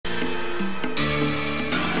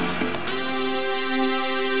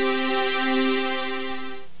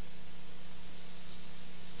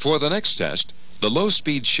For the next test, the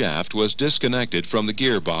low-speed shaft was disconnected from the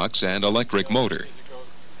gearbox and electric motor.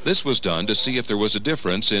 This was done to see if there was a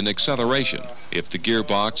difference in acceleration, if the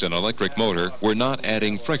gearbox and electric motor were not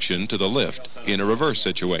adding friction to the lift in a reverse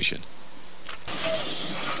situation.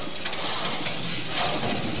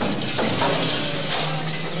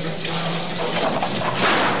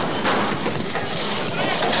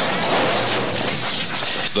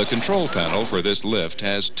 The control panel for this lift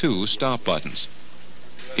has two stop buttons.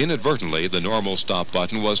 Inadvertently, the normal stop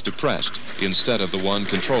button was depressed instead of the one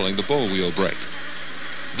controlling the bull wheel brake.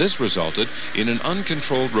 This resulted in an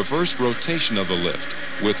uncontrolled reverse rotation of the lift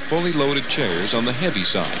with fully loaded chairs on the heavy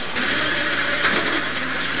side.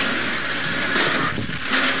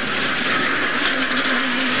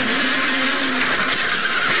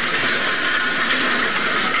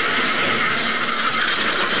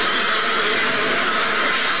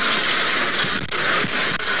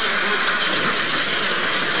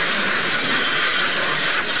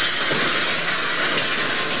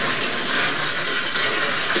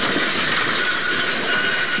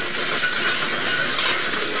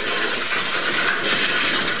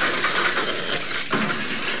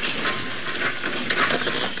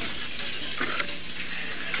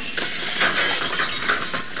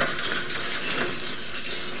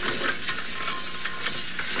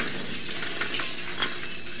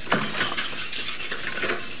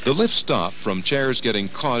 The lift stopped from chairs getting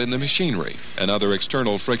caught in the machinery and other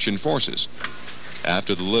external friction forces.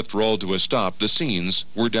 After the lift rolled to a stop, the scenes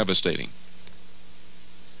were devastating.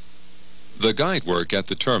 The guidework at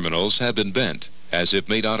the terminals had been bent, as if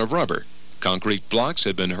made out of rubber. Concrete blocks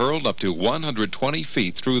had been hurled up to 120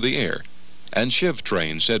 feet through the air, and shiv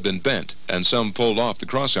trains had been bent and some pulled off the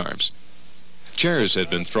crossarms. Chairs had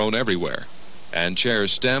been thrown everywhere, and chair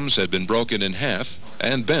stems had been broken in half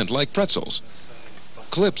and bent like pretzels.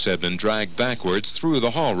 Clips had been dragged backwards through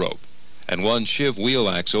the haul rope, and one shiv wheel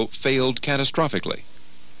axle failed catastrophically.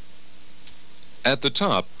 At the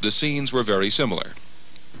top, the scenes were very similar.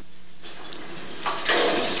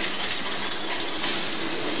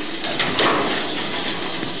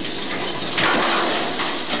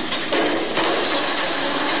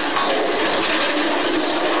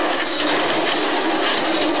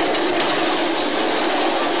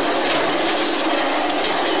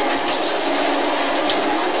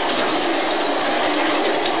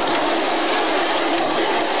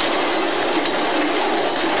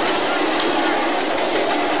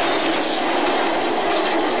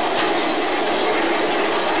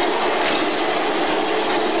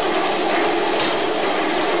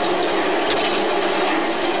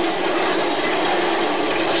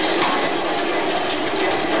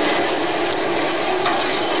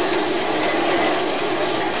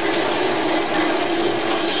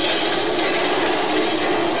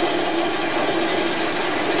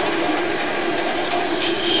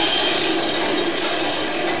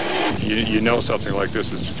 You know something like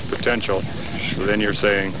this is potential, so then you're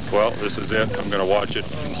saying, well, this is it, I'm going to watch it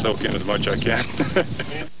and soak in as much as I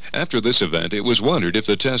can. After this event, it was wondered if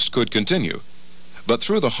the test could continue. But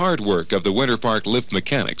through the hard work of the Winter Park lift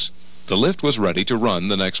mechanics, the lift was ready to run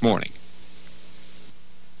the next morning.